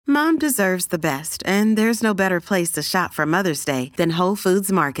Mom deserves the best, and there's no better place to shop for Mother's Day than Whole Foods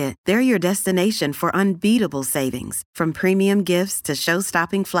Market. They're your destination for unbeatable savings, from premium gifts to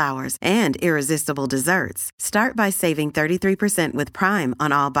show-stopping flowers and irresistible desserts. Start by saving 33% with Prime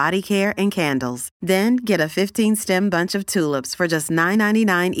on all body care and candles. Then get a 15-stem bunch of tulips for just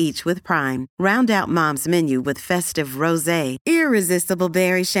 $9.99 each with Prime. Round out Mom's menu with festive rosé, irresistible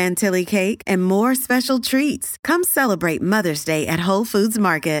berry chantilly cake, and more special treats. Come celebrate Mother's Day at Whole Foods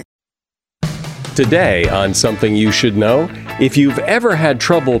Market. Today on Something You Should Know, if you've ever had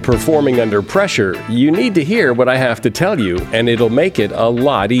trouble performing under pressure, you need to hear what I have to tell you, and it'll make it a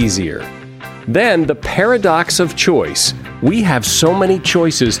lot easier. Then, the paradox of choice. We have so many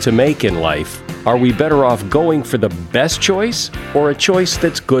choices to make in life. Are we better off going for the best choice or a choice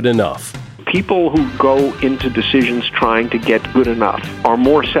that's good enough? People who go into decisions trying to get good enough are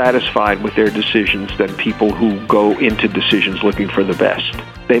more satisfied with their decisions than people who go into decisions looking for the best.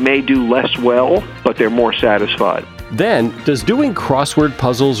 They may do less well, but they're more satisfied. Then, does doing crossword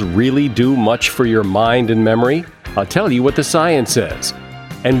puzzles really do much for your mind and memory? I'll tell you what the science says.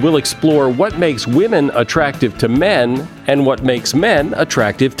 And we'll explore what makes women attractive to men and what makes men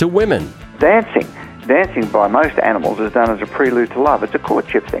attractive to women. Dancing by most animals is done as a prelude to love. It's a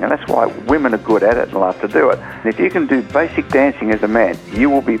courtship thing, and that's why women are good at it and love to do it. And if you can do basic dancing as a man, you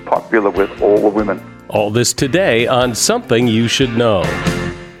will be popular with all the women. All this today on Something You Should Know.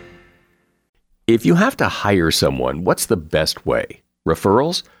 If you have to hire someone, what's the best way?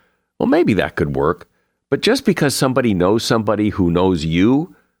 Referrals? Well, maybe that could work. But just because somebody knows somebody who knows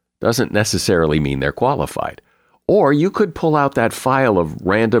you doesn't necessarily mean they're qualified. Or you could pull out that file of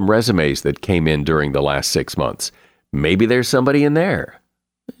random resumes that came in during the last 6 months. Maybe there's somebody in there.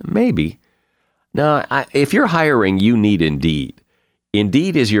 Maybe. Now, if you're hiring, you need Indeed.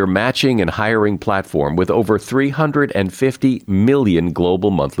 Indeed is your matching and hiring platform with over 350 million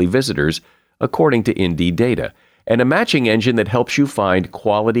global monthly visitors, according to Indeed data, and a matching engine that helps you find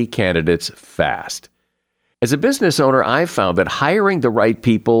quality candidates fast. As a business owner, I've found that hiring the right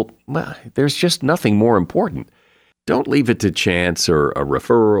people, well, there's just nothing more important. Don't leave it to chance or a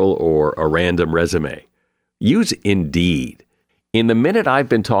referral or a random resume. Use Indeed. In the minute I've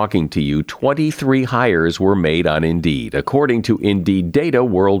been talking to you, 23 hires were made on Indeed, according to Indeed data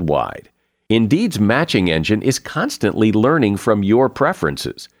worldwide. Indeed's matching engine is constantly learning from your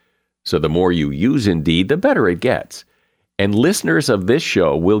preferences. So the more you use Indeed, the better it gets. And listeners of this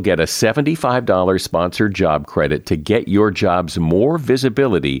show will get a $75 sponsored job credit to get your jobs more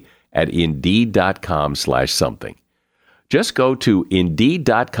visibility at Indeed.com/something. Just go to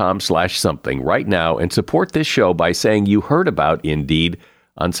Indeed.com/something right now and support this show by saying you heard about Indeed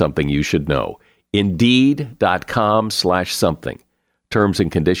on Something You Should Know. Indeed.com/something. Terms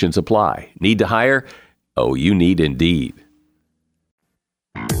and conditions apply. Need to hire? Oh, you need Indeed.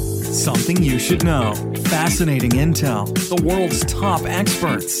 Something you should know. Fascinating intel, the world's top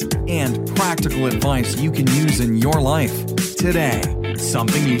experts, and practical advice you can use in your life. Today,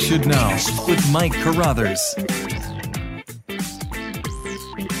 Something You Should Know with Mike Carruthers.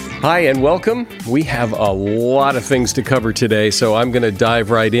 Hi and welcome. We have a lot of things to cover today, so I'm going to dive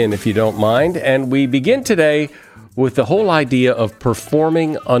right in if you don't mind. And we begin today with the whole idea of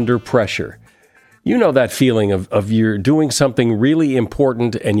performing under pressure. You know that feeling of you're doing something really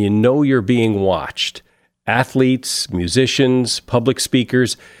important and you know you're being watched. Athletes, musicians, public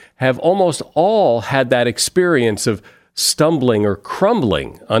speakers have almost all had that experience of stumbling or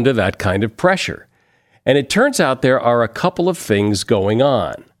crumbling under that kind of pressure. And it turns out there are a couple of things going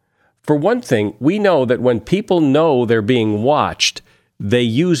on. For one thing, we know that when people know they're being watched, they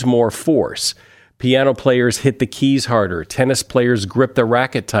use more force. Piano players hit the keys harder, tennis players grip the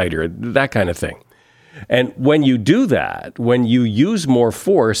racket tighter, that kind of thing. And when you do that, when you use more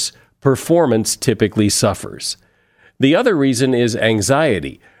force, performance typically suffers. The other reason is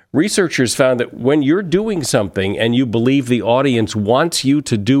anxiety. Researchers found that when you're doing something and you believe the audience wants you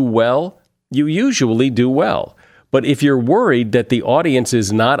to do well, you usually do well. But if you're worried that the audience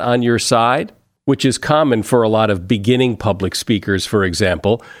is not on your side, which is common for a lot of beginning public speakers, for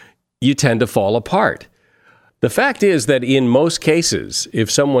example, you tend to fall apart. The fact is that in most cases,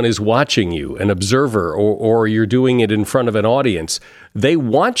 if someone is watching you, an observer, or you're doing it in front of an audience, they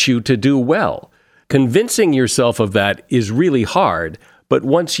want you to do well. Convincing yourself of that is really hard, but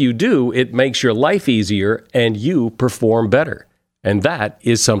once you do, it makes your life easier and you perform better. And that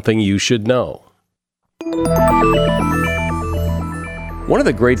is something you should know. One of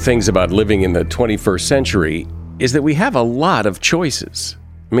the great things about living in the 21st century is that we have a lot of choices.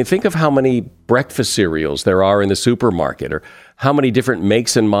 I mean, think of how many breakfast cereals there are in the supermarket, or how many different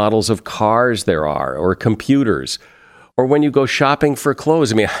makes and models of cars there are, or computers. Or when you go shopping for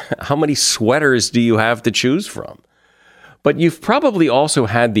clothes, I mean, how many sweaters do you have to choose from? But you've probably also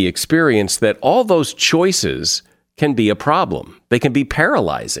had the experience that all those choices can be a problem. They can be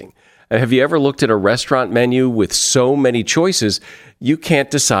paralyzing. Have you ever looked at a restaurant menu with so many choices, you can't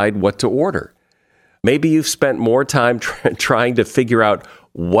decide what to order? Maybe you've spent more time trying to figure out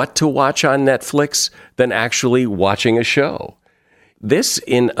what to watch on Netflix than actually watching a show. This,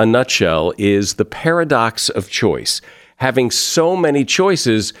 in a nutshell, is the paradox of choice, having so many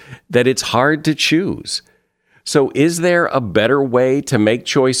choices that it's hard to choose. So is there a better way to make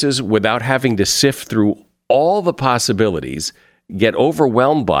choices without having to sift through all the possibilities, get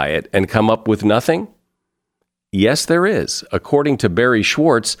overwhelmed by it, and come up with nothing? Yes, there is. According to Barry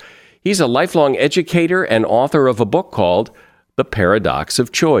Schwartz, he's a lifelong educator and author of a book called The Paradox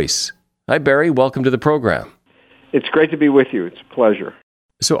of Choice. Hi, Barry. Welcome to the program. It's great to be with you. It's a pleasure.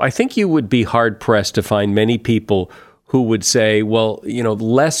 So I think you would be hard-pressed to find many people who would say, well,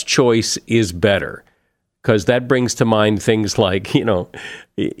 less choice is better, because that brings to mind things like,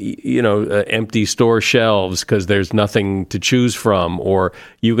 empty store shelves because there's nothing to choose from, or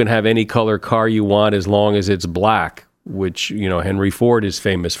you can have any color car you want as long as it's black, which, Henry Ford is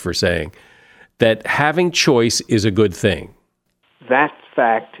famous for saying. That having choice is a good thing. That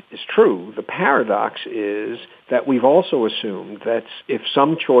fact is true. The paradox is that we've also assumed that if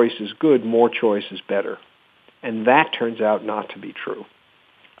some choice is good, more choice is better. And that turns out not to be true.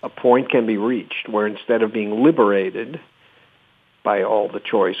 A point can be reached where instead of being liberated by all the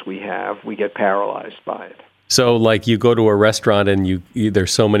choice we have, we get paralyzed by it. So like you go to a restaurant and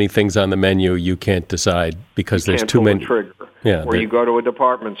there's so many things on the menu you can't decide because there's too many. You can't pull the trigger. Yeah, or you go to a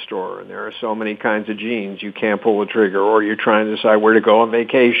department store and there are so many kinds of jeans you can't pull the trigger. Or you're trying to decide where to go on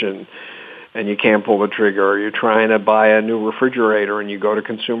vacation and you can't pull the trigger. Or you're trying to buy a new refrigerator and you go to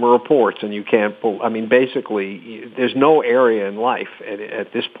Consumer Reports and you can't pull. I mean, basically, there's no area in life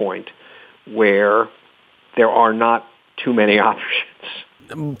at this point where there are not too many options.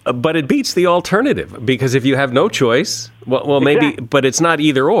 But it beats the alternative, because if you have no choice, well, maybe, exactly. But it's not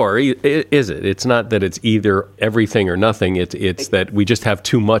either or, is it? It's not that it's either everything or nothing. It's that we just have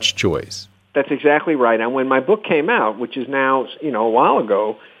too much choice. That's exactly right. And when my book came out, which is now, a while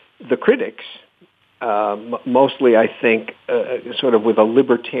ago, the critics, mostly I think sort of with a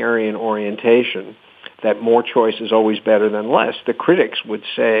libertarian orientation, that more choice is always better than less, the critics would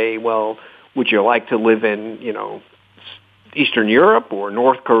say, well, would you like to live in, Eastern Europe or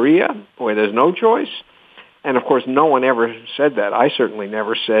North Korea, where there's no choice? And of course, no one ever said that. I certainly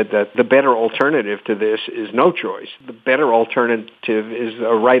never said that the better alternative to this is no choice. The better alternative is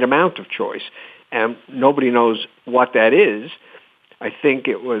a right amount of choice. And nobody knows what that is. I think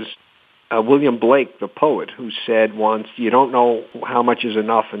it was William Blake, the poet, who said once, you don't know how much is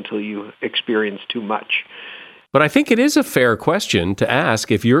enough until you experience too much. But I think it is a fair question to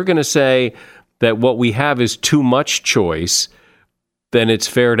ask. If you're going to say that what we have is too much choice, then it's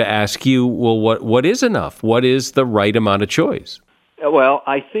fair to ask you, well, what is enough? What is the right amount of choice? Well,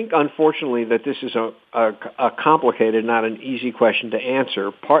 I think, unfortunately, that this is a complicated, not an easy question to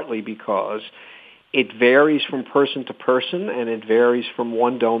answer, partly because it varies from person to person and it varies from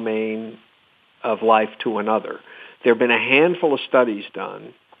one domain of life to another. There have been a handful of studies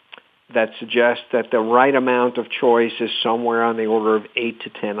done that suggest that the right amount of choice is somewhere on the order of 8 to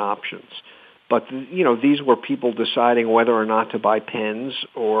 10 options. But, these were people deciding whether or not to buy pens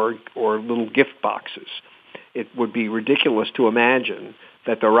or little gift boxes. It would be ridiculous to imagine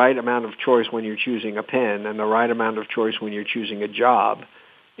that the right amount of choice when you're choosing a pen and the right amount of choice when you're choosing a job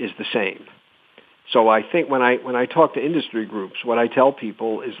is the same. So I think when I talk to industry groups, what I tell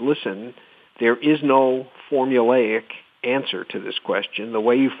people is, listen, there is no formulaic answer to this question. The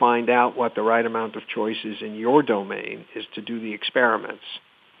way you find out what the right amount of choice is in your domain is to do the experiments.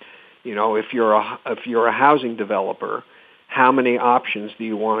 If you're a housing developer, how many options do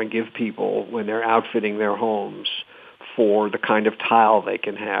you want to give people when they're outfitting their homes for the kind of tile they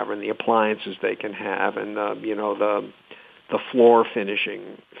can have and the appliances they can have and the floor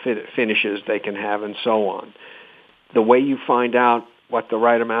finishes they can have and so on? The way you find out what the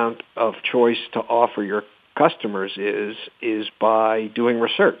right amount of choice to offer your customers is by doing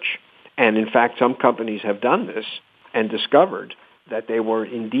research. And in fact, some companies have done this and discovered that they were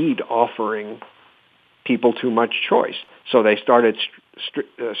indeed offering people too much choice. So they started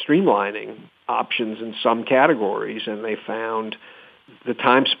streamlining options in some categories, and they found the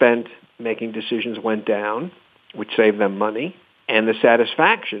time spent making decisions went down, which saved them money, and the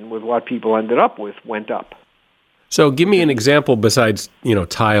satisfaction with what people ended up with went up. So give me an example besides,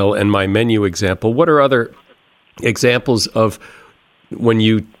 tile and my menu example. What are other examples of when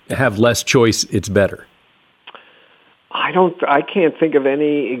you have less choice, it's better? I can't think of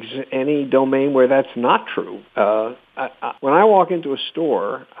any domain where that's not true. When I walk into a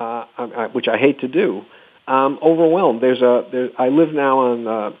store, which I hate to do, I'm overwhelmed. I live now in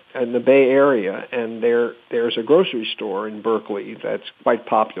the Bay Area, and there's a grocery store in Berkeley that's quite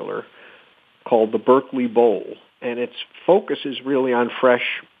popular called the Berkeley Bowl, and its focus is really on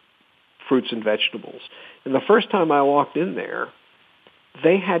fresh fruits and vegetables. And the first time I walked in there,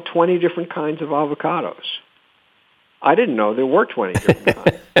 they had 20 different kinds of avocados. I didn't know there were 20 different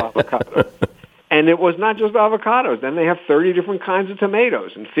kinds of avocados. And it was not just avocados. Then they have 30 different kinds of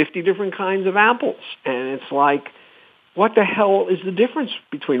tomatoes and 50 different kinds of apples. And it's like, what the hell is the difference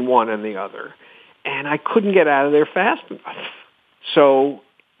between one and the other? And I couldn't get out of there fast enough. So,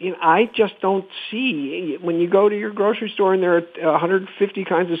 I just don't see, when you go to your grocery store and there are 150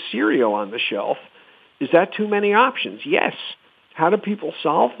 kinds of cereal on the shelf, is that too many options? Yes. How do people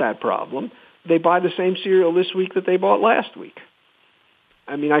solve that problem? They buy the same cereal this week that they bought last week.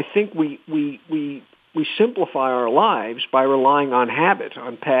 I mean, I think we simplify our lives by relying on habit,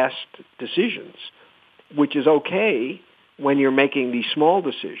 on past decisions, which is okay when you're making these small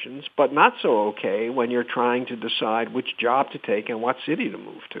decisions, but not so okay when you're trying to decide which job to take and what city to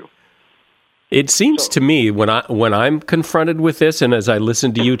move to. It seems to me when I'm confronted with this, and as I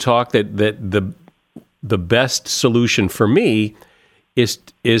listen to you talk, that the best solution for me is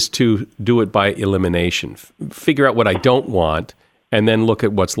to do it by elimination. Figure out what I don't want, and then look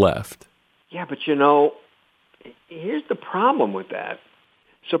at what's left. Yeah, but here's the problem with that.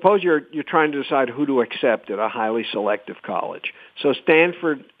 Suppose you're trying to decide who to accept at a highly selective college. So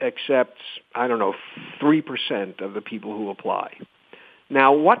Stanford accepts, 3% of the people who apply.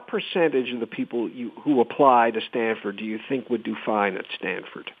 Now, what percentage of the people who apply to Stanford do you think would do fine at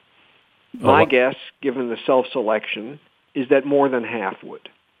Stanford? My guess, given the self-selection, is that more than half would.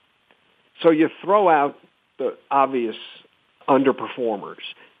 So you throw out the obvious underperformers,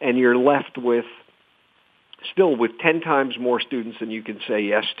 and you're left with 10 times more students than you can say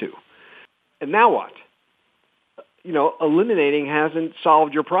yes to. And now what? Eliminating hasn't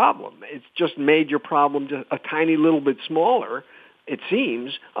solved your problem. It's just made your problem just a tiny little bit smaller, it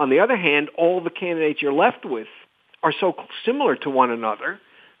seems. On the other hand, all the candidates you're left with are so similar to one another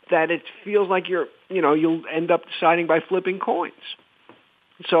that it feels like you'll end up deciding by flipping coins.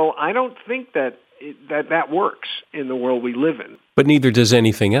 So I don't think that works in the world we live in. But neither does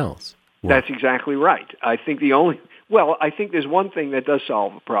anything else. That's exactly right. I think there's one thing that does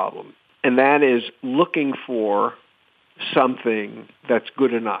solve a problem, and that is looking for something that's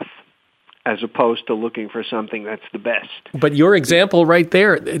good enough, as opposed to looking for something that's the best. But your example right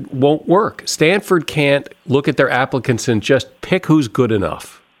there, it won't work. Stanford can't look at their applicants and just pick who's good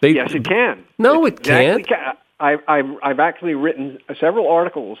enough. Yes, it can. No, it can't. I've actually written several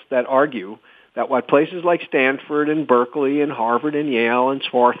articles that argue that what places like Stanford and Berkeley and Harvard and Yale and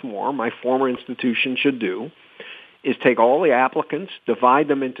Swarthmore, my former institution, should do is take all the applicants, divide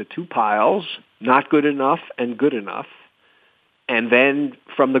them into two piles, not good enough and good enough, and then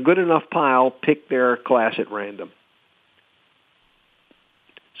from the good enough pile, pick their class at random.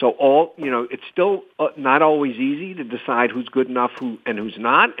 So it's still not always easy to decide who's good enough and who's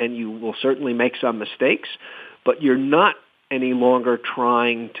not, and you will certainly make some mistakes, but you're not any longer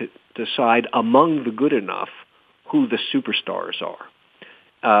trying to decide among the good enough who the superstars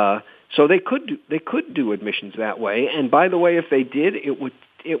are. So they could do admissions that way, and by the way, if they did,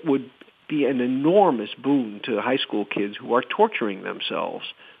 it would be an enormous boon to high school kids who are torturing themselves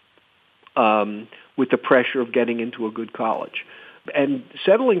with the pressure of getting into a good college. And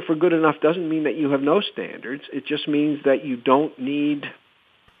settling for good enough doesn't mean that you have no standards. It just means that you don't need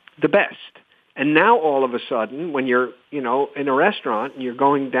the best. And now all of a sudden, when you're, in a restaurant and you're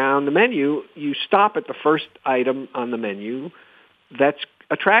going down the menu, you stop at the first item on the menu that's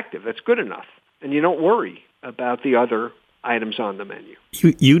attractive, that's good enough. And you don't worry about the other items on the menu.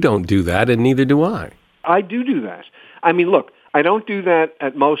 You don't do that, and neither do I. I do that. I mean, look, I don't do that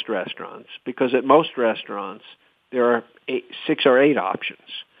at most restaurants, because at most restaurants there are 6 or 8 options.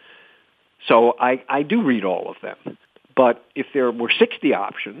 So I do read all of them. But if there were 60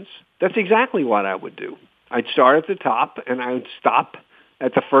 options, that's exactly what I would do. I'd start at the top, and I would stop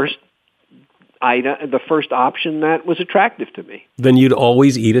at the first item, the first option that was attractive to me. Then you'd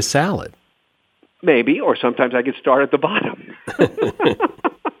always eat a salad. Maybe, or sometimes I could start at the bottom.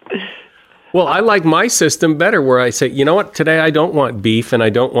 Well, I like my system better, where I say, you know what, today I don't want beef and I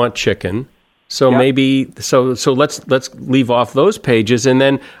don't want chicken. So maybe let's leave off those pages, and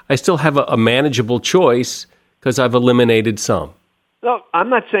then I still have a manageable choice because I've eliminated some. No, I'm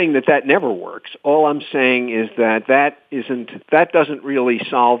not saying that never works. All I'm saying is that doesn't really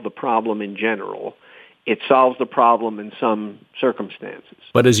solve the problem in general. it solves the problem in some circumstances.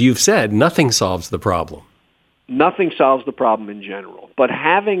 But as you've said, nothing solves the problem. Nothing solves the problem in general. But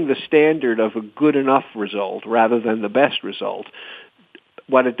having the standard of a good enough result rather than the best result,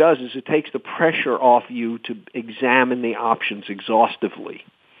 what it does is it takes the pressure off you to examine the options exhaustively.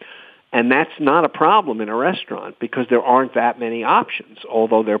 And that's not a problem in a restaurant because there aren't that many options,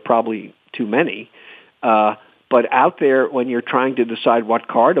 although there are probably too many. But out there, when you're trying to decide what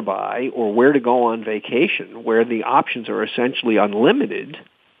car to buy or where to go on vacation, where the options are essentially unlimited,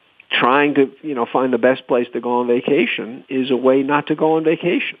 trying to find the best place to go on vacation is a way not to go on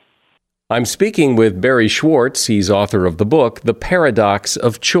vacation. I'm speaking with Barry Schwartz. He's author of the book, The Paradox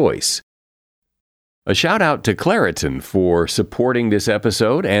of Choice. A shout out to Claritin for supporting this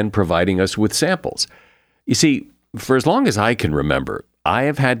episode and providing us with samples. You see, for as long as I can remember, I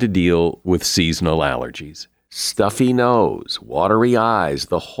have had to deal with seasonal allergies. Stuffy nose, watery eyes,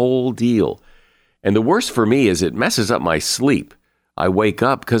 the whole deal. And the worst for me is it messes up my sleep. I wake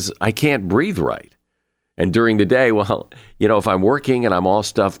up because I can't breathe right. And during the day, if I'm working and I'm all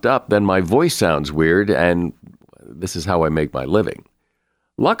stuffed up, then my voice sounds weird, and this is how I make my living.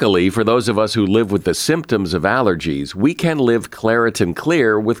 Luckily, for those of us who live with the symptoms of allergies, we can live Claritin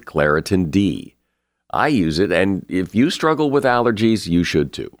Clear with Claritin D. I use it, and if you struggle with allergies, you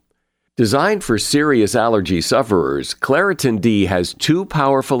should too. Designed for serious allergy sufferers, Claritin D has 2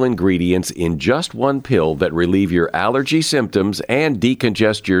 powerful ingredients in just one pill that relieve your allergy symptoms and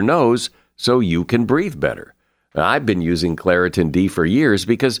decongest your nose so you can breathe better. Now, I've been using Claritin D for years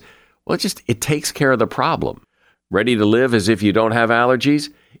because, it takes care of the problem. Ready to live as if you don't have allergies?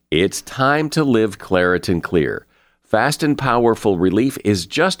 It's time to live Claritin Clear. Fast and powerful relief is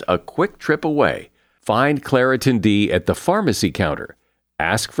just a quick trip away. Find Claritin D at the pharmacy counter.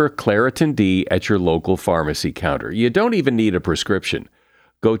 Ask for Claritin D at your local pharmacy counter. You don't even need a prescription.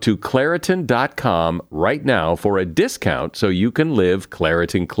 Go to Claritin.com right now for a discount so you can live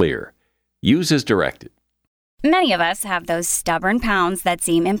Claritin Clear. Use as directed. Many of us have those stubborn pounds that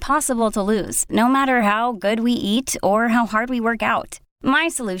seem impossible to lose, no matter how good we eat or how hard we work out. My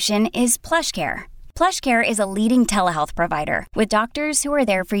solution is PlushCare. PlushCare is a leading telehealth provider with doctors who are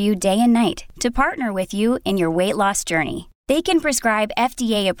there for you day and night to partner with you in your weight loss journey. They can prescribe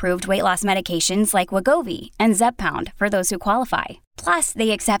FDA-approved weight loss medications like Wegovy and Zepbound for those who qualify. Plus,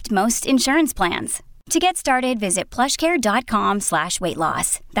 they accept most insurance plans. To get started, visit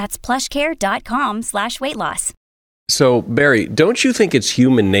plushcare.com/weightloss. That's plushcare.com/weightloss. So, Barry, don't you think it's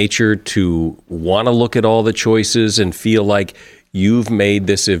human nature to want to look at all the choices and feel like you've made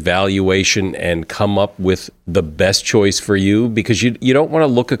this evaluation and come up with the best choice for you? Because you don't want to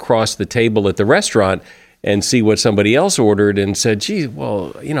look across the table at the restaurant and see what somebody else ordered and said, gee,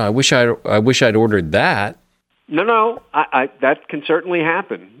 I wish I'd ordered that. No, I that can certainly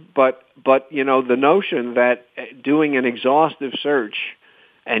happen. But the notion that doing an exhaustive search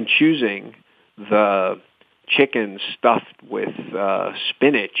and choosing the chicken stuffed with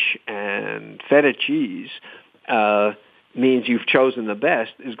spinach and feta cheese means you've chosen the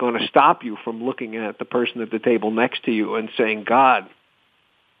best is going to stop you from looking at the person at the table next to you and saying, God,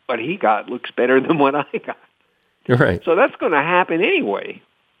 what he got looks better than what I got. Right. So that's going to happen anyway.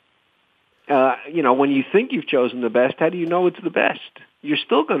 When you think you've chosen the best, how do you know it's the best? You're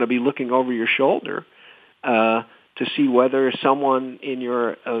still going to be looking over your shoulder to see whether someone in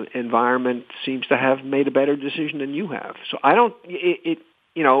your environment seems to have made a better decision than you have. So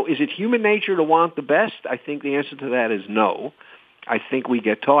is it human nature to want the best? I think the answer to that is no. I think we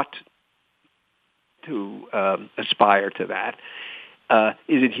get taught to aspire to that.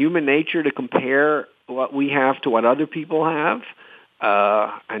 Is it human nature to compare what we have to what other people have,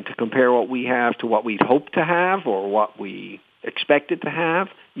 and to compare what we have to what we'd hope to have or what we expected to have?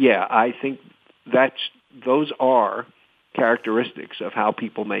 Yeah, I think those are characteristics of how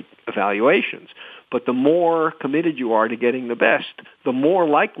people make evaluations. But the more committed you are to getting the best, the more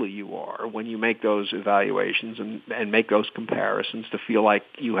likely you are when you make those evaluations and make those comparisons to feel like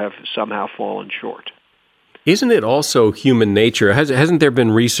you have somehow fallen short. Isn't it also human nature? Hasn't there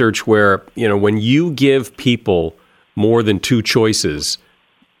been research where, when you give people more than 2 choices,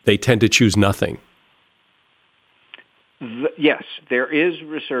 they tend to choose nothing? Yes, there is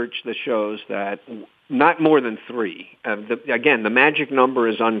research that shows that not more than 3. Again, the magic number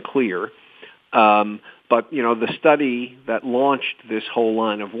is unclear. But, the study that launched this whole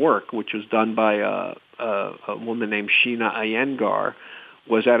line of work, which was done by a woman named Sheena Iyengar,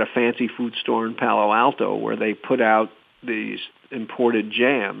 was at a fancy food store in Palo Alto where they put out these imported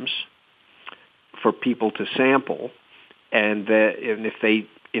jams for people to sample. And if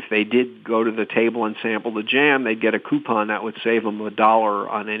they did go to the table and sample the jam, they'd get a coupon that would save them $1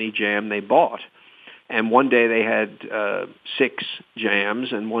 on any jam they bought. And one day they had 6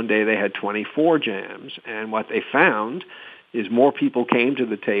 jams, and one day they had 24 jams. And what they found is more people came to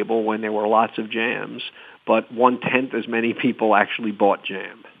the table when there were lots of jams, but 1/10 as many people actually bought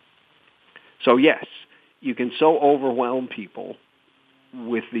jam. So yes, you can so overwhelm people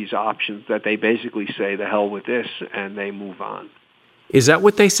with these options that they basically say, the hell with this, and they move on. Is that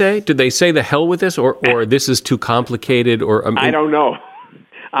what they say? Do they say the hell with this, or this is too complicated? Or I don't know.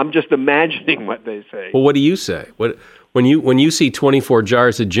 I'm just imagining what they say. Well, what do you say? When you see 24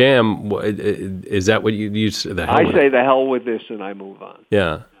 jars of jam, is that what you say? The hell I say the hell with this, and I move on.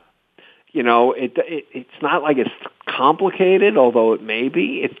 Yeah. You know, it's not like it's complicated, although it may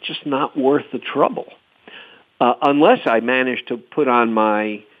be. It's just not worth the trouble. Unless I manage to put on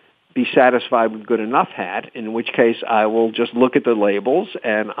my be satisfied with good enough hat, in which case I will just look at the labels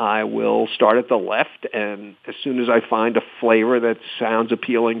and I will start at the left, and as soon as I find a flavor that sounds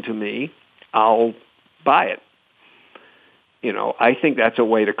appealing to me, I'll buy it. You know, I think that's a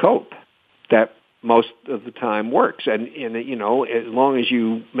way to cope that most of the time works. And you know, as long as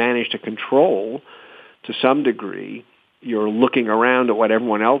you manage to control to some degree, you're looking around at what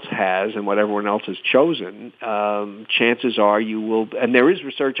everyone else has and what everyone else has chosen, chances are you will, and there is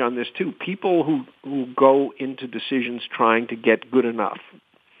research on this too, people who go into decisions trying to get good enough,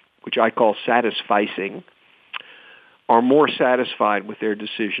 which I call satisficing, are more satisfied with their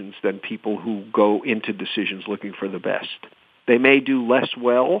decisions than people who go into decisions looking for the best. They may do less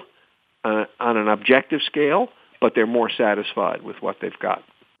well on an objective scale, but they're more satisfied with what they've got.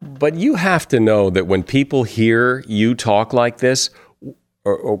 But you have to know that when people hear you talk like this,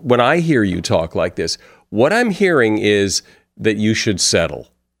 or when I hear you talk like this, what I'm hearing is that you should settle,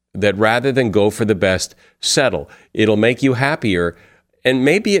 that rather than go for the best, settle. It'll make you happier. And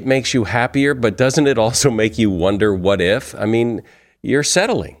maybe it makes you happier, but doesn't it also make you wonder what if? I mean, you're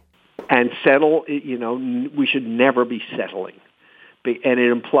settling. And settle, you know, we should never be settling. And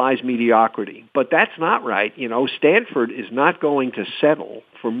it implies mediocrity. But that's not right. You know, Stanford is not going to settle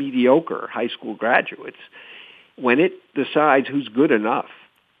for mediocre high school graduates. When it decides who's good enough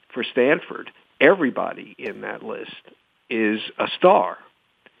for Stanford, everybody in that list is a star.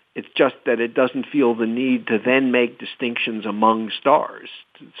 It's just that it doesn't feel the need to then make distinctions among stars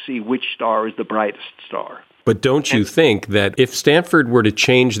to see which star is the brightest star. But don't you think that if Stanford were to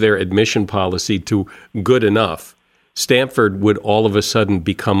change their admission policy to good enough, Stanford would all of a sudden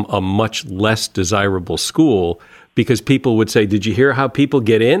become a much less desirable school because people would say, did you hear how people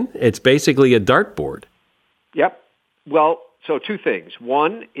get in? It's basically a dartboard. Yep. Well, so 2 things.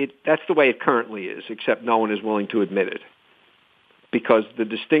 One, that's the way it currently is, except no one is willing to admit it because the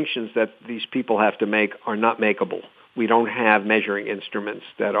distinctions that these people have to make are not makeable. We don't have measuring instruments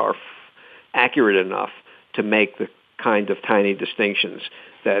that are accurate enough to make the kind of tiny distinctions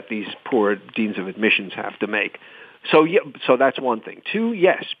that these poor deans of admissions have to make. So that's one thing. 2,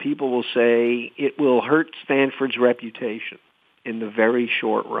 yes, people will say it will hurt Stanford's reputation in the very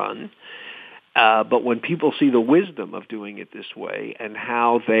short run. But when people see the wisdom of doing it this way and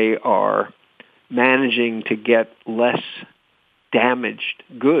how they are managing to get less damaged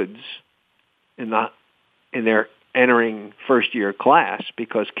goods in their entering first-year class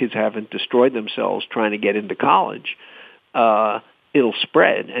because kids haven't destroyed themselves trying to get into college, it'll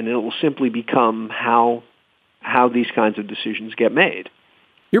spread, and it will simply become how these kinds of decisions get made.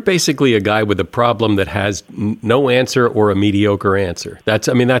 You're basically a guy with a problem that has no answer or a mediocre answer. That's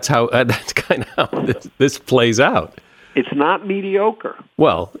kind of how this plays out. It's not mediocre.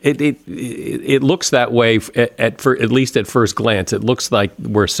 Well, it looks that way at least at first glance. It looks like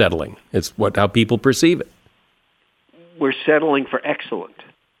we're settling. It's how people perceive it. We're settling for excellent,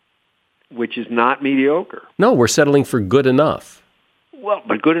 which is not mediocre. No, we're settling for good enough. Well,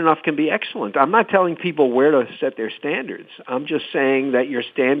 but good enough can be excellent. I'm not telling people where to set their standards. I'm just saying that your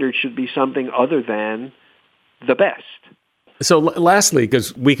standard should be something other than the best. So lastly,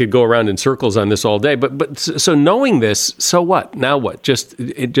 because we could go around in circles on this all day, but so knowing this, so what? Now what? Just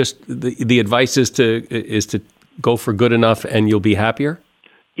the advice is to go for good enough and you'll be happier?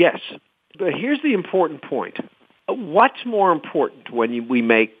 Yes. But here's the important point. What's more important when we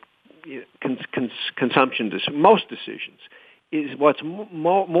make consumption most decisions? Is what's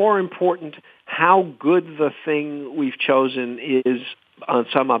more important how good the thing we've chosen is on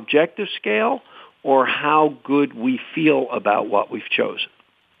some objective scale or how good we feel about what we've chosen?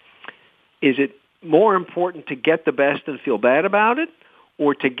 Is it more important to get the best and feel bad about it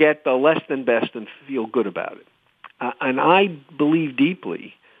or to get the less than best and feel good about it? And I believe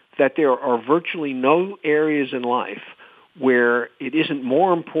deeply that there are virtually no areas in life where it isn't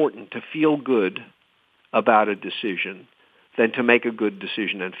more important to feel good about a decision than to make a good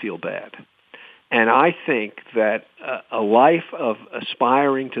decision and feel bad. And I think that a life of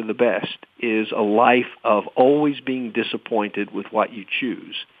aspiring to the best is a life of always being disappointed with what you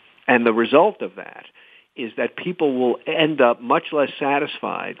choose. And the result of that is that people will end up much less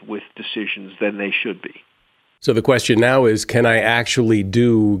satisfied with decisions than they should be. So the question now is, can I actually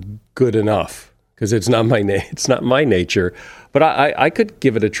do good enough? Because it's not my nature. But I could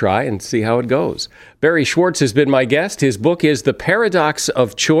give it a try and see how it goes. Barry Schwartz has been my guest. His book is The Paradox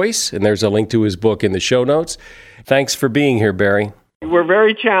of Choice, and there's a link to his book in the show notes. Thanks for being here, Barry. We're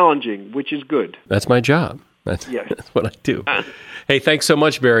very challenging, which is good. That's my job. That's what I do. Hey, thanks so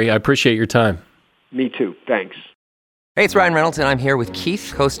much, Barry. I appreciate your time. Me too. Thanks. Hey, it's Ryan Reynolds, and I'm here with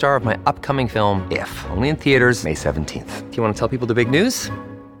Keith, co-star of my upcoming film, If, only in theaters May 17th. Do you want to tell people the big news?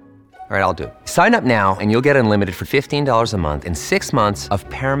 All right, I'll do it. Sign up now and you'll get unlimited for $15 a month and 6 months of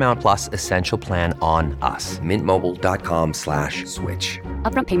Paramount Plus Essential Plan on us. MintMobile.com/switch.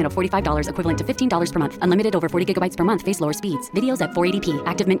 Upfront payment of $45 equivalent to $15 per month. Unlimited over 40 gigabytes per month. Face lower speeds. Videos at 480p.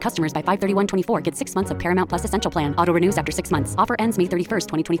 Active Mint customers by 531.24 get 6 months of Paramount Plus Essential Plan. Auto renews after 6 months. Offer ends May 31st,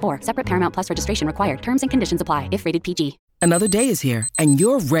 2024. Separate Paramount Plus registration required. Terms and conditions apply if rated PG. Another day is here and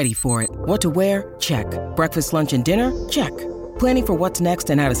you're ready for it. What to wear? Check. Breakfast, lunch, and dinner? Check. Planning for what's next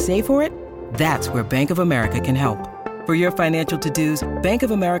and how to save for it? That's where Bank of America can help. For your financial to-dos, Bank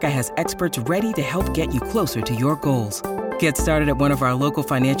of America has experts ready to help get you closer to your goals. Get started at one of our local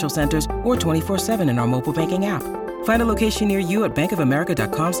financial centers or 24/7 in our mobile banking app. Find a location near you at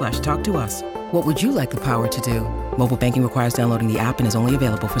bankofamerica.com/talktous. What would you like the power to do? Mobile banking requires downloading the app and is only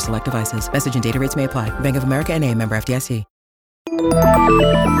available for select devices. Message and data rates may apply. Bank of America NA, member FDIC.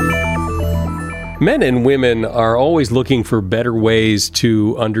 Men and women are always looking for better ways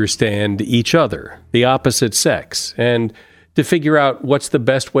to understand each other, the opposite sex, and to figure out what's the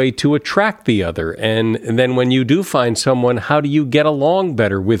best way to attract the other. And then when you do find someone, how do you get along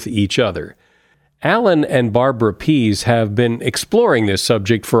better with each other? Alan and Barbara Pease have been exploring this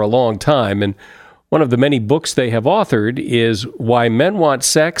subject for a long time, and one of the many books they have authored is Why Men Want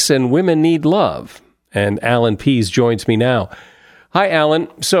Sex and Women Need Love. And Alan Pease joins me now. Hi, Alan.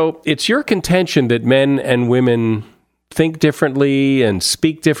 So it's your contention that men and women think differently and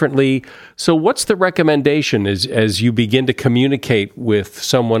speak differently. So what's the recommendation as you begin to communicate with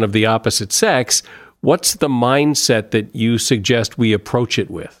someone of the opposite sex? What's the mindset that you suggest we approach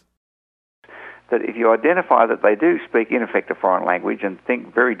it with? That if you identify that they do speak in effect a foreign language and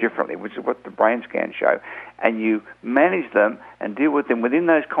think very differently, which is what the brain scans show, and you manage them and deal with them within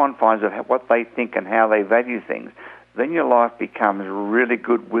those confines of what they think and how they value things, then your life becomes really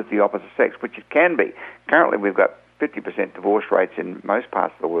good with the opposite sex, which it can be. Currently, we've got 50% divorce rates in most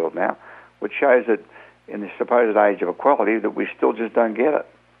parts of the world now, which shows that in the supposed age of equality that we still just don't get it.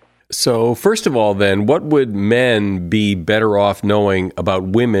 So first of all, then, what would men be better off knowing about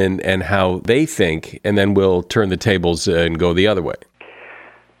women and how they think, and then we'll turn the tables and go the other way?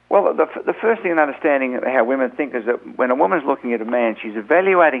 Well, the first thing in understanding how women think is that when a woman's looking at a man, she's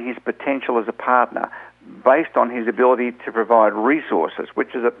evaluating his potential as a partner based on his ability to provide resources,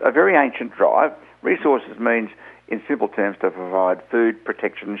 which is a very ancient drive. Resources means, in simple terms, to provide food,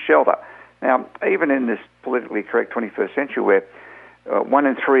 protection, and shelter. Now, even in this politically correct 21st century where 1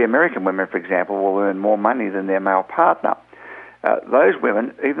 in 3 American women, for example, will earn more money than their male partner, those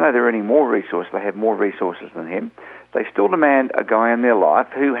women, even though they're earning more resources, they have more resources than him, they still demand a guy in their life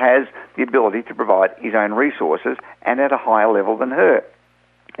who has the ability to provide his own resources and at a higher level than her.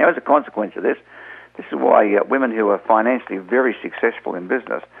 Now, as a consequence of this is why women who are financially very successful in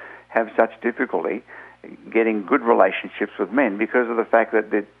business have such difficulty getting good relationships with men because of the fact that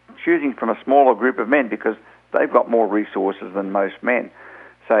they're choosing from a smaller group of men because they've got more resources than most men.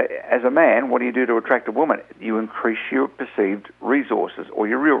 So as a man, what do you do to attract a woman? You increase your perceived resources or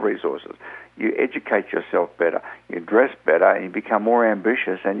your real resources. You educate yourself better, you dress better, and you become more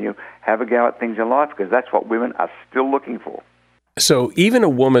ambitious, and you have a go at things in life because that's what women are still looking for. So even a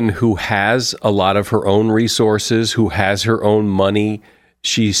woman who has a lot of her own resources, who has her own money,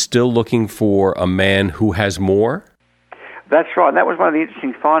 she's still looking for a man who has more? That's right. And that was one of the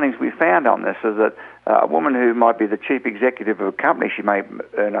interesting findings we found on this, is that a woman who might be the chief executive of a company, she may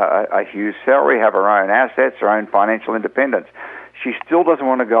earn a huge salary, have her own assets, her own financial independence. She still doesn't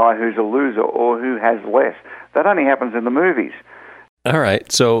want a guy who's a loser or who has less. That only happens in the movies. All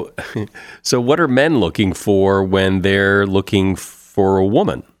right. So what are men looking for when they're looking for a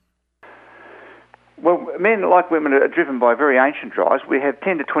woman? Well, men, like women, are driven by very ancient drives. We have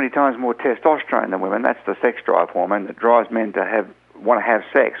 10 to 20 times more testosterone than women. That's the sex drive hormone that drives men to want to have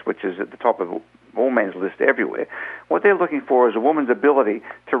sex, which is at the top of all men's list everywhere. What they're looking for is a woman's ability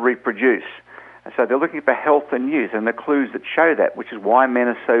to reproduce. And so they're looking for health and youth and the clues that show that, which is why men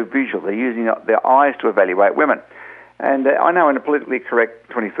are so visual. They're using their eyes to evaluate women. And I know in a politically correct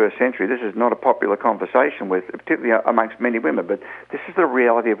 21st century, this is not a popular conversation with, particularly amongst many women, but this is the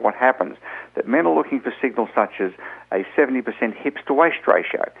reality of what happens, that men are looking for signals such as a 70% hips to waist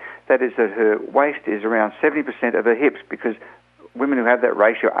ratio. That is that her waist is around 70% of her hips, because women who have that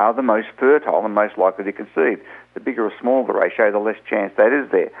ratio are the most fertile and most likely to conceive. The bigger or smaller the ratio, the less chance that is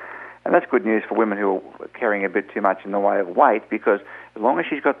there. And that's good news for women who are carrying a bit too much in the way of weight, because as long as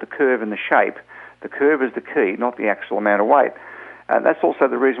she's got the curve and the shape, the curve is the key, not the actual amount of weight. And that's also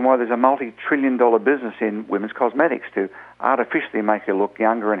the reason why there's a multi-trillion-dollar business in women's cosmetics, to artificially make her look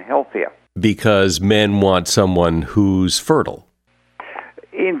younger and healthier. Because men want someone who's fertile.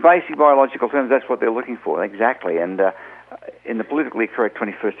 In basic biological terms, that's what they're looking for, exactly. And in the politically correct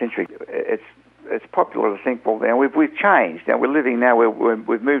 21st century, it's popular to think, well, now we've changed. Now we're living now,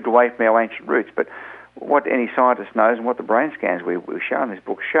 we've moved away from our ancient roots, but what any scientist knows and what the brain scans we show in this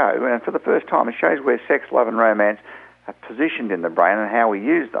book show, and for the first time it shows where sex, love and romance are positioned in the brain and how we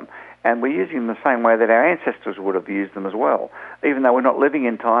use them. And we're using them the same way that our ancestors would have used them as well, even though we're not living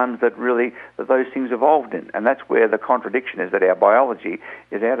in times that those things evolved in. And that's where the contradiction is, that our biology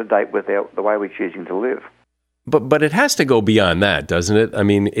is out of date with the way we're choosing to live. But it has to go beyond that, doesn't it? I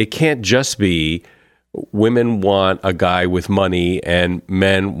mean, it can't just be women want a guy with money and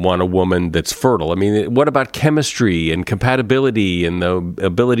men want a woman that's fertile. I mean, what about chemistry and compatibility and the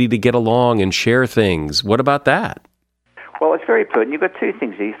ability to get along and share things? What about that? Well, it's very pertinent. You've got two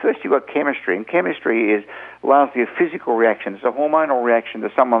things here. First, you've got chemistry, and chemistry is largely a physical reaction. It's a hormonal reaction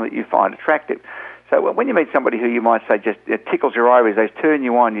to someone that you find attractive. So when you meet somebody who you might say just tickles your ivories, they turn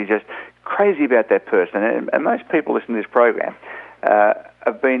you on, you're just crazy about that person. And most people listening to this program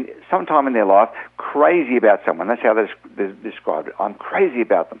have been sometime in their life crazy about someone. That's how they described it. I'm crazy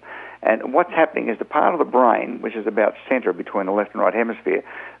about them. And what's happening is the part of the brain, which is about center between the left and right hemisphere,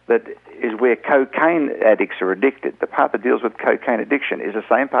 that is where cocaine addicts are addicted. The part that deals with cocaine addiction is the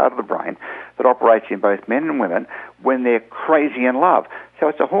same part of the brain that operates in both men and women when they're crazy in love. So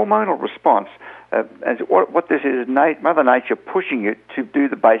it's a hormonal response. And what this is Mother Nature pushing you to do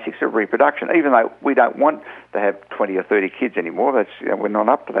the basics of reproduction, even though we don't want to have 20 or 30 kids anymore. We're not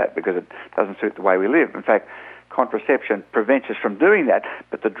up to that because it doesn't suit the way we live. In fact, contraception prevents us from doing that,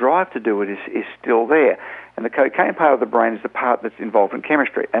 but the drive to do it is still there. And the cocaine part of the brain is the part that's involved in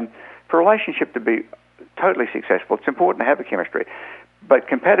chemistry. And for a relationship to be totally successful, it's important to have a chemistry. But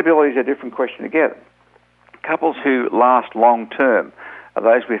compatibility is a different question together. Couples who last long term are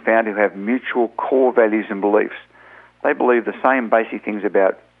those we've found who have mutual core values and beliefs. They believe the same basic things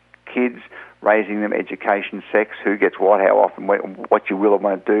about kids, raising them, education, sex, who gets what, how often, what you will or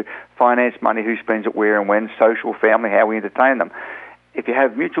won't do, finance, money, who spends it where and when, social, family, how we entertain them. If you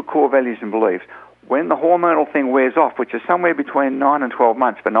have mutual core values and beliefs, when the hormonal thing wears off, which is somewhere between 9 and 12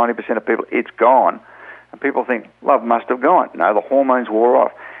 months for 90% of people, it's gone. And people think, love must have gone. No, the hormones wore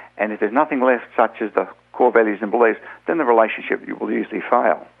off. And if there's nothing left, such as the core values and beliefs, then the relationship will usually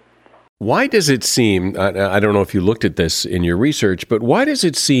fail. Why does it seem, I don't know if you looked at this in your research, but why does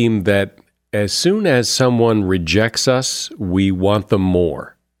it seem that as soon as someone rejects us, we want them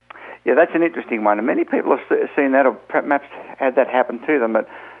more? Yeah, that's an interesting one. And many people have seen that or perhaps had that happen to them. But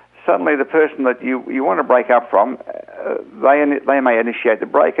suddenly the person that you want to break up from, they may initiate the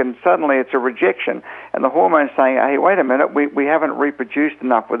break, and suddenly it's a rejection. And the hormone's saying, hey, wait a minute, we haven't reproduced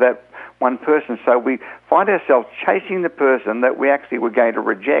enough with that one person. So we find ourselves chasing the person that we actually were going to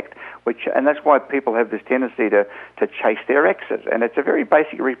reject, and that's why people have this tendency to chase their exes. And it's a very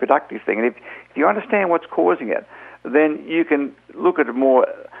basic reproductive thing. And if you understand what's causing it, then you can look at it more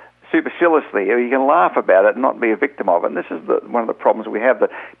superciliously, or you can laugh about it and not be a victim of it. And this is one of the problems we have,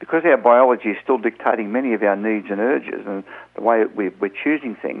 that because our biology is still dictating many of our needs and urges and the way we're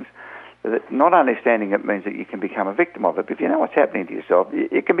choosing things, that not understanding it means that you can become a victim of it. But if you know what's happening to yourself,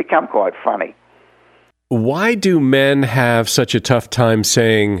 it can become quite funny. Why do men have such a tough time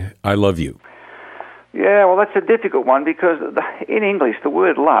saying, I love you? Yeah, well, that's a difficult one, because in English, the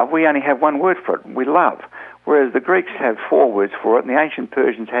word love, we only have one word for it. We love. Whereas the Greeks have 4 words for it, and the ancient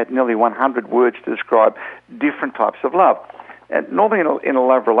Persians had nearly 100 words to describe different types of love. And normally in a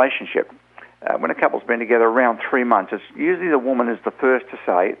love relationship, when a couple's been together around 3 months, it's usually the woman is the first to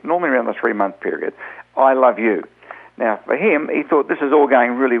say, normally around the 3-month period, I love you. Now, for him, he thought this is all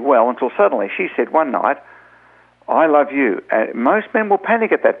going really well until suddenly she said one night, I love you. And most men will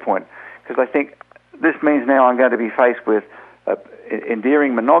panic at that point because they think, this means now I'm going to be faced with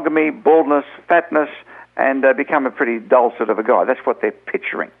endearing monogamy, baldness, fatness, and become a pretty dull sort of a guy. That's what they're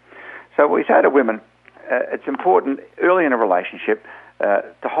picturing. So we say to women, it's important early in a relationship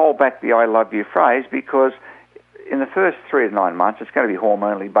to hold back the I love you phrase, because in the first 3 to 9 months, it's going to be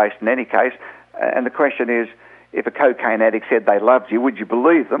hormonally based in any case. And the question is, if a cocaine addict said they loved you, would you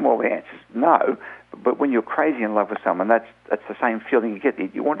believe them? Well, the answer is no. But when you're crazy in love with someone, that's the same feeling you get.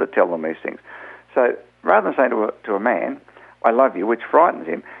 You want to tell them these things. So rather than saying to a man, I love you, which frightens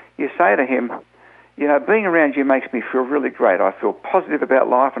him, you say to him, you know, being around you makes me feel really great. I feel positive about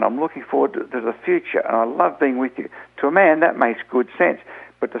life, and I'm looking forward to the future, and I love being with you. To a man, that makes good sense.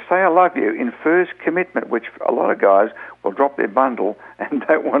 But to say I love you infers commitment, which a lot of guys will drop their bundle and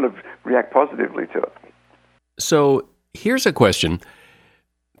don't want to react positively to it. So here's a question.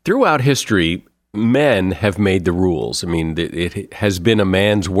 Throughout history, men have made the rules. I mean, it has been a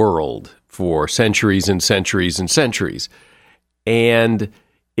man's world for centuries and centuries and centuries. And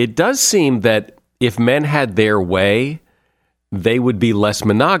it does seem that if men had their way, they would be less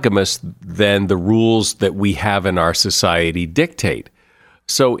monogamous than the rules that we have in our society dictate.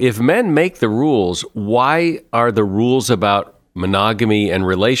 So if men make the rules, why are the rules about monogamy and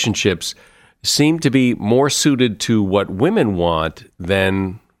relationships seem to be more suited to what women want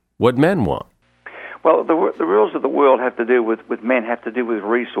than what men want? Well, the rules of the world have to do with men, have to do with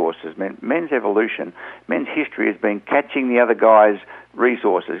resources. Men's evolution, men's history has been catching the other guy's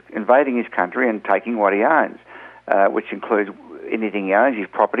resources, invading his country and taking what he owns, which includes anything he owns, his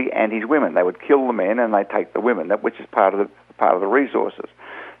property and his women. They would kill the men and they take the women, which is part of the resources.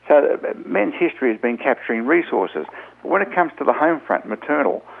 So men's history has been capturing resources. But when it comes to the home front,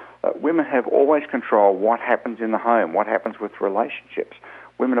 maternal, women have always controlled what happens in the home, what happens with relationships.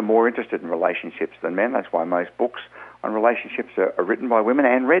 Women are more interested in relationships than men. That's why most books on relationships are written by women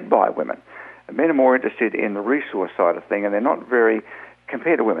and read by women. And men are more interested in the resource side of things, and they're not very,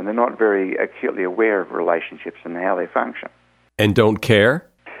 compared to women, they're not very acutely aware of relationships and how they function. And don't care?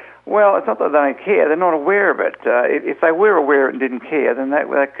 Well, it's not that they don't care. They're not aware of it. If they were aware of it and didn't care, then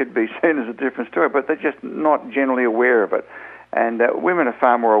that could be seen as a different story, but they're just not generally aware of it. And women are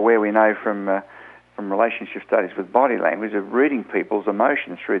far more aware, we know from relationship studies with body language, of reading people's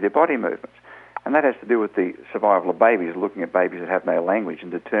emotions through their body movements. And that has to do with the survival of babies, looking at babies that have no language and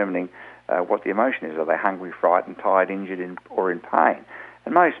determining what the emotion is. Are they hungry, frightened, tired, injured, or in pain?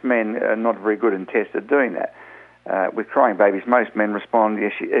 And most men are not very good and tested at doing that. With crying babies, most men respond,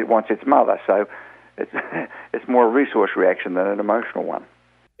 yes, it wants its mother. So it's more a resource reaction than an emotional one.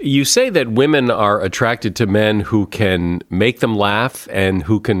 You say that women are attracted to men who can make them laugh and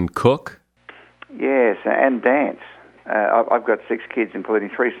who can cook? Yes, and dance. I've got 6 kids, including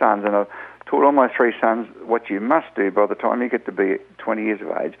 3 sons, and I've taught all my 3 sons what you must do by the time you get to be 20 years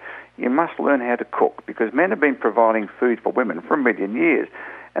of age. You must learn how to cook, because men have been providing food for women for 1 million years.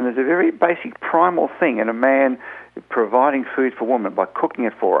 And there's a very basic primal thing in a man providing food for a woman by cooking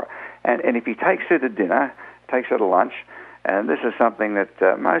it for her. And if he takes her to dinner, takes her to lunch, and this is something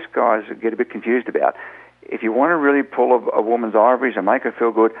that most guys get a bit confused about, if you want to really pull a woman's ivories and make her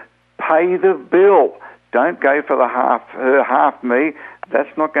feel good, pay the bill. Don't go for the half her, half me.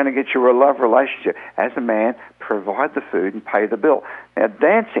 That's not going to get you a love relationship. As a man, provide the food and pay the bill. Now,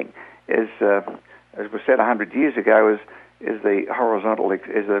 dancing is, as was said 100 years ago, is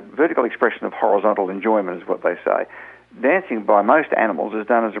a vertical expression of horizontal enjoyment, is what they say. Dancing by most animals is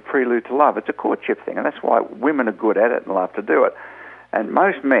done as a prelude to love. It's a courtship thing, and that's why women are good at it and love to do it. And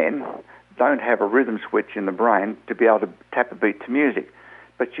most men don't have a rhythm switch in the brain to be able to tap a beat to music.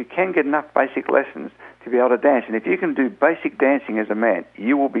 But you can get enough basic lessons to be able to dance. And if you can do basic dancing as a man,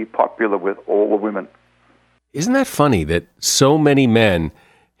 you will be popular with all the women. Isn't that funny that so many men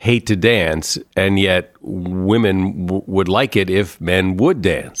hate to dance, and yet women would like it if men would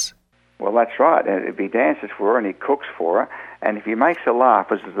dance? Well, that's right. And if he dances for her and he cooks for her, and if he makes her laugh,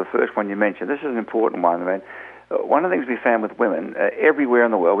 this is the first one you mentioned, this is an important one. I mean, one of the things we found with women everywhere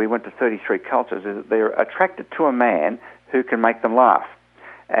in the world, we went to 33 cultures, is that they're attracted to a man who can make them laugh.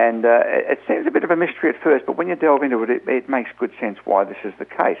 And it seems a bit of a mystery at first, but when you delve into it, it makes good sense why this is the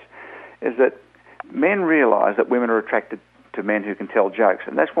case, is that men realize that women are attracted to men who can tell jokes.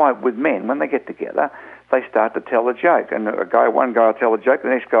 And that's why with men, when they get together, they start to tell a joke. And one guy will tell a joke, the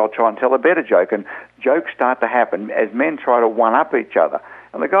next guy will try and tell a better joke. And jokes start to happen as men try to one-up each other.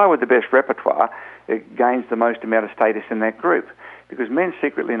 And the guy with the best repertoire gains the most amount of status in that group, because men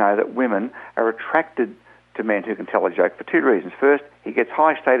secretly know that women are attracted to men who can tell a joke for 2 reasons. First, he gets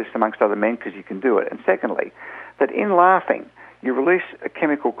high status amongst other men because you can do it. And secondly, that in laughing, you release a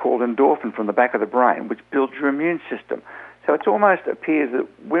chemical called endorphin from the back of the brain, which builds your immune system. So it almost appears that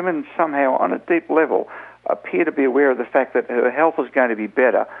women somehow, on a deep level, appear to be aware of the fact that her health is going to be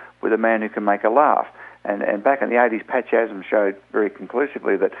better with a man who can make her laugh. And back in the 80s, Pat Chasm showed very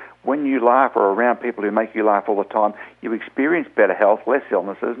conclusively that when you laugh or around people who make you laugh all the time, you experience better health, less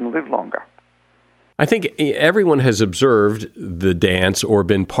illnesses, and live longer. I think everyone has observed the dance or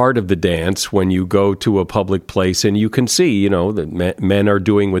been part of the dance when you go to a public place and you can see, that men are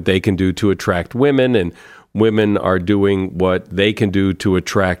doing what they can do to attract women and women are doing what they can do to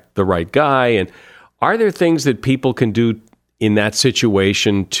attract the right guy. And are there things that people can do in that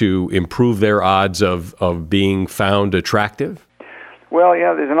situation to improve their odds of being found attractive? Well,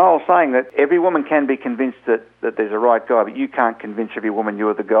 there's an old saying that every woman can be convinced that there's a right guy, but you can't convince every woman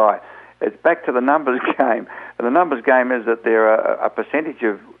you're the guy. It's back to the numbers game. And the numbers game is that there are a percentage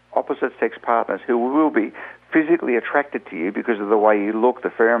of opposite-sex partners who will be physically attracted to you because of the way you look, the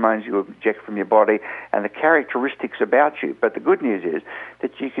pheromones you eject from your body, and the characteristics about you. But the good news is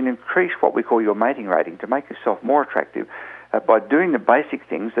that you can increase what we call your mating rating to make yourself more attractive by doing the basic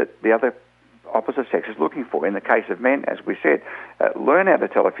things that the other opposite sex is looking for. In the case of men, as we said, learn how to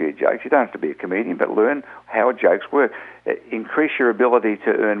tell a few jokes. You don't have to be a comedian, but learn how jokes work. Increase your ability to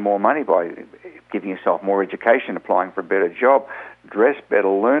earn more money by giving yourself more education, applying for a better job, dress better,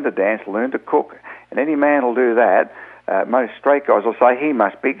 learn to dance, learn to cook. And any man will do that. Most straight guys will say he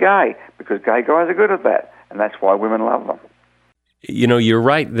must be gay because gay guys are good at that. And that's why women love them. You're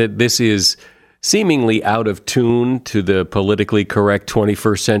right that this is seemingly out of tune to the politically correct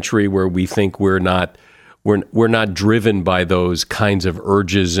 21st century where we think we're not driven by those kinds of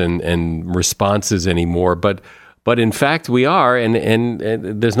urges and responses anymore. But in fact, we are, and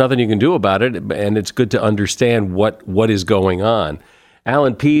there's nothing you can do about it, and it's good to understand what is going on.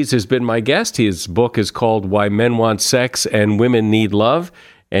 Alan Pease has been my guest. His book is called Why Men Want Sex and Women Need Love,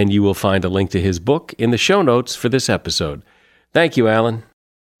 and you will find a link to his book in the show notes for this episode. Thank you, Alan.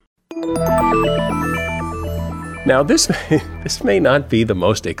 Now, this may not be the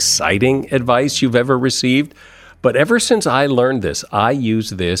most exciting advice you've ever received, but ever since I learned this, I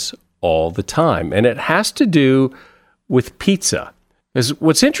use this all the time, and it has to do with pizza. Because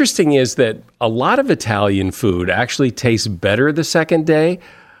what's interesting is that a lot of Italian food actually tastes better the second day,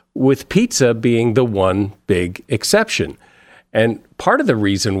 with pizza being the one big exception. And part of the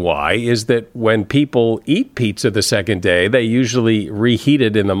reason why is that when people eat pizza the second day, they usually reheat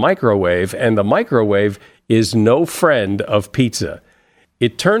it in the microwave, and the microwave is no friend of pizza.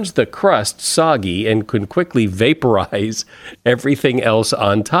 It turns the crust soggy and can quickly vaporize everything else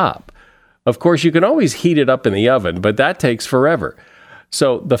on top. Of course, you can always heat it up in the oven, but that takes forever.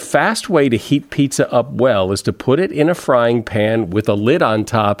 So the fast way to heat pizza up well is to put it in a frying pan with a lid on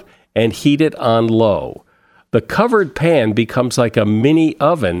top and heat it on low. The covered pan becomes like a mini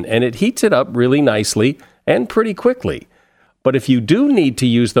oven, and it heats it up really nicely and pretty quickly. But if you do need to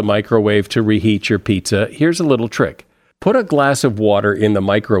use the microwave to reheat your pizza, here's a little trick. Put a glass of water in the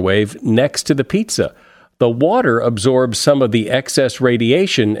microwave next to the pizza. The water absorbs some of the excess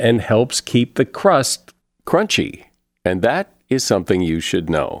radiation and helps keep the crust crunchy. And that is something you should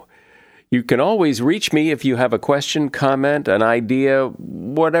know. You can always reach me if you have a question, comment, an idea,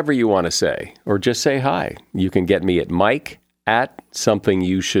 whatever you want to say, or just say hi. You can get me at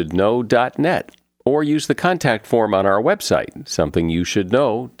mike@somethingyoushouldknow.net, or use the contact form on our website,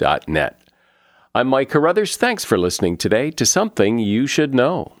 somethingyoushouldknow.net. I'm Mike Carruthers. Thanks for listening today to Something You Should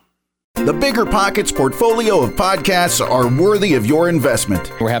Know. The Bigger Pockets portfolio of podcasts are worthy of your investment.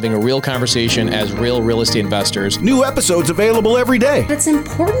 We're having a real conversation as real estate investors. New episodes available every day. It's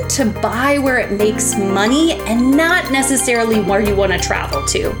important to buy where it makes money and not necessarily where you want to travel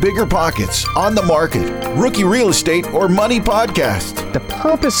to. Bigger Pockets, On the Market, Rookie Real Estate, or Money Podcast. The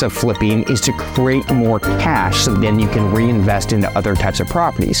purpose of flipping is to create more cash so then you can reinvest into other types of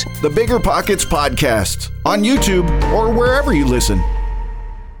properties. The Bigger Pockets Podcast, on YouTube or wherever you listen.